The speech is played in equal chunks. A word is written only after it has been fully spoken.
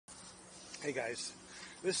Hey guys,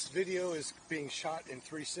 this video is being shot in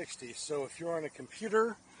 360, so if you're on a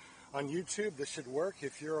computer on YouTube, this should work.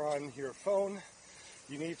 If you're on your phone,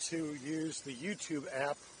 you need to use the YouTube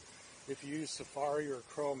app. If you use Safari or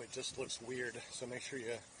Chrome, it just looks weird, so make sure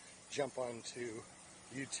you jump onto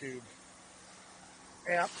YouTube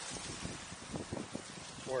app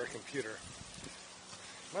or a computer.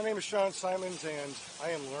 My name is Sean Simons, and I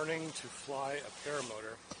am learning to fly a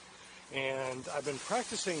paramotor. And I've been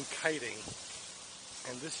practicing kiting,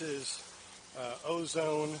 and this is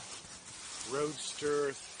Ozone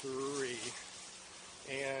Roadster 3,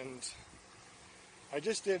 and I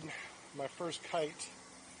just did my first kite,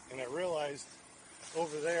 and I realized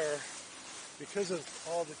over there, because of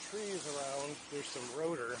all the trees around, there's some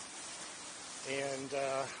rotor, and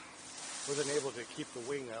wasn't able to keep the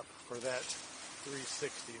wing up for that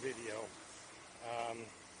 360 video.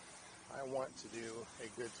 I want to do a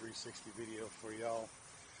good 360 video for y'all,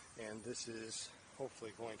 and this is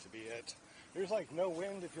hopefully going to be it. There's like no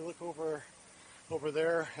wind. If you look over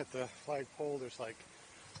there at the flagpole, there's like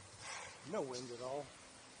no wind at all.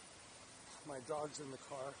 My dog's in the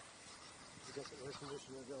car. We got the air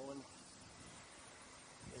conditioner going,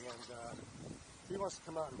 and he wants to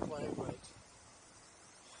come out and play, but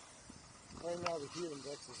right now the heat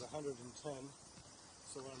index is 110.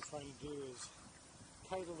 So what I'm trying to do is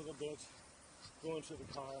kite a little bit, go into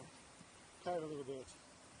the car, kite a little bit,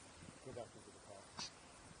 go back into the car.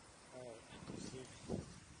 Alright, let's see.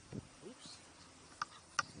 Oops.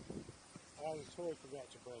 I totally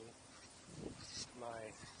forgot to bring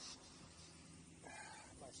my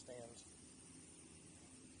stand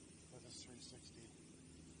for this 360.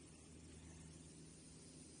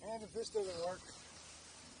 And if this doesn't work,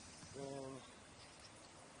 then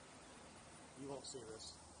you won't see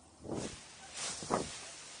this. Alright,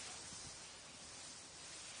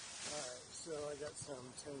 so I got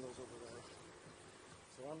some tangles over there.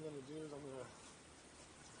 So what I'm going to do is I'm going to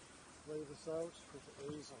lay this out with the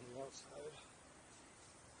A's on the outside,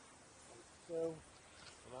 like so,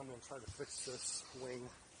 and I'm going to try to fix this wing.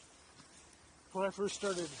 When I first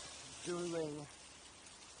started doing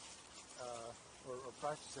or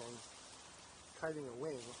practicing kiting a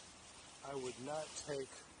wing, I would not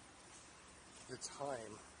take the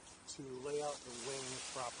time to lay out the wing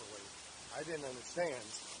properly. I didn't understand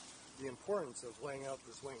the importance of laying out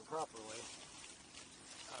this wing properly.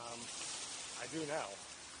 I do now.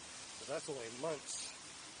 But that's only months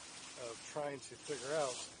of trying to figure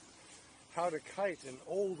out how to kite an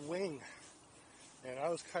old wing. And I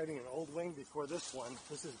was kiting an old wing before this one.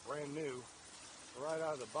 This is brand new, right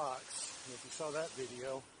out of the box. And if you saw that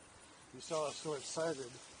video, you saw I was so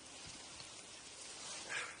excited.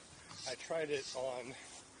 I tried it on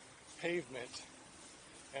pavement,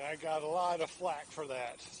 and I got a lot of flack for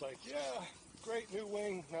that. It's like, yeah, great new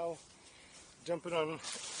wing, now jumping on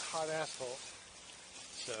hot asphalt.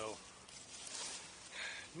 So,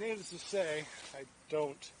 needless to say, I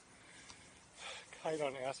don't kite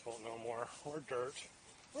on asphalt no more, or dirt,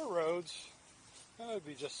 or roads. That would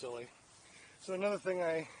be just silly. So another thing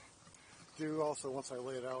I do also, once I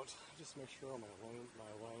lay it out, just make sure my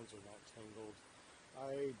lines are not tangled.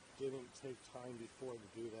 I didn't take time before to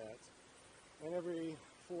do that. And every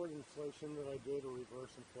forward inflation that I did, or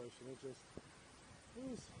reverse inflation, it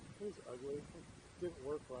was ugly. It didn't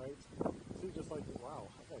work right. See, just like, wow,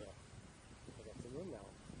 I got some wind now.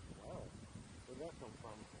 Wow, where'd that come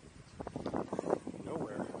from?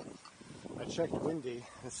 Nowhere. I checked Windy.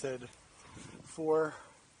 It said 4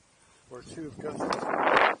 or 2 gusts,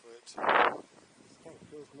 but this kind of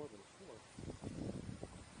feels more than 4.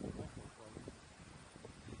 Where'd that come from?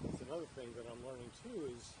 That's another thing that I'm learning too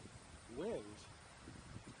is wind.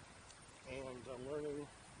 And I'm learning,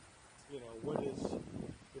 what is,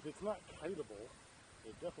 if it's not kiteable,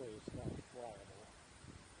 it definitely is not flyable.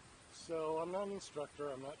 So I'm not an instructor.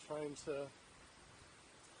 I'm not trying to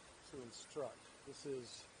instruct. This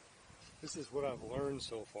is what I've learned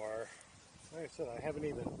so far. Like I said, I haven't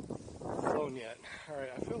even flown yet. All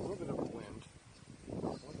right, I feel a little bit of a wind. I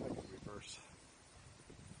wonder if I could reverse.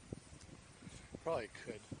 Probably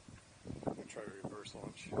could. I'm gonna try to reverse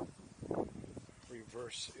launch.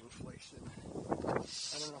 Reverse inflation. I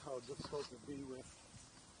don't know how difficult it would be with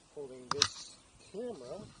holding this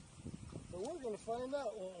camera, but we're going to find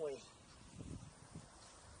out, won't we?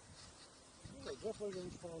 We're definitely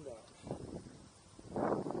going to find out.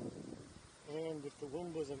 And if the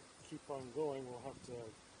wind doesn't keep on going, we'll have to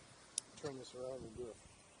turn this around and do a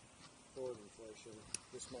forward inflation.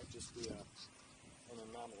 This might just be an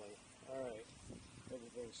anomaly. Alright,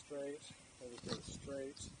 everything's straight,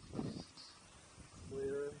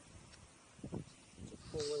 clear to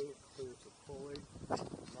pulley, clear to pulley. Now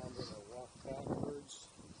I'm going to walk backwards,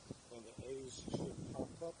 and the A's should pop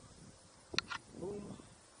up. Boom.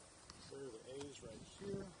 There are the A's right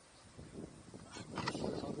here. I'm not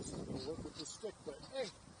sure how this is going to work with this stick, but hey.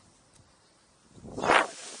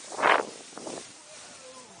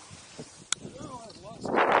 Oh, I've lost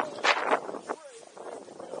my bag.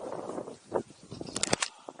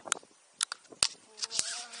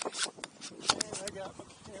 And I got my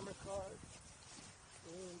camera card.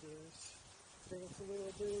 And just dance a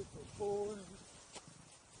little bit before.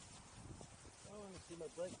 Oh, I see my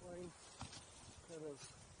brake line kind of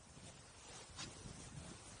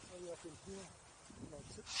way up in here. My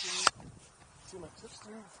tip screw. See my tip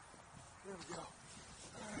screw? There we go.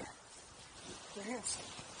 Dance.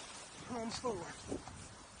 Run forward.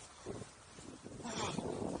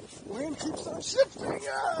 Wind keeps on shifting.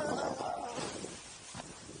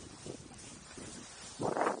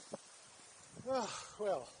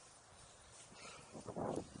 Well,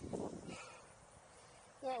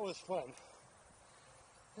 that was fun.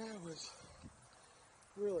 That was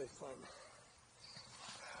really fun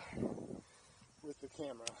with the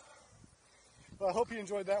camera. Well, I hope you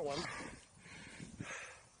enjoyed that one.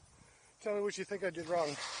 Tell me what you think I did wrong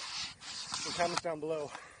in the comments down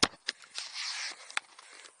below.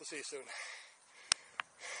 We'll see you soon.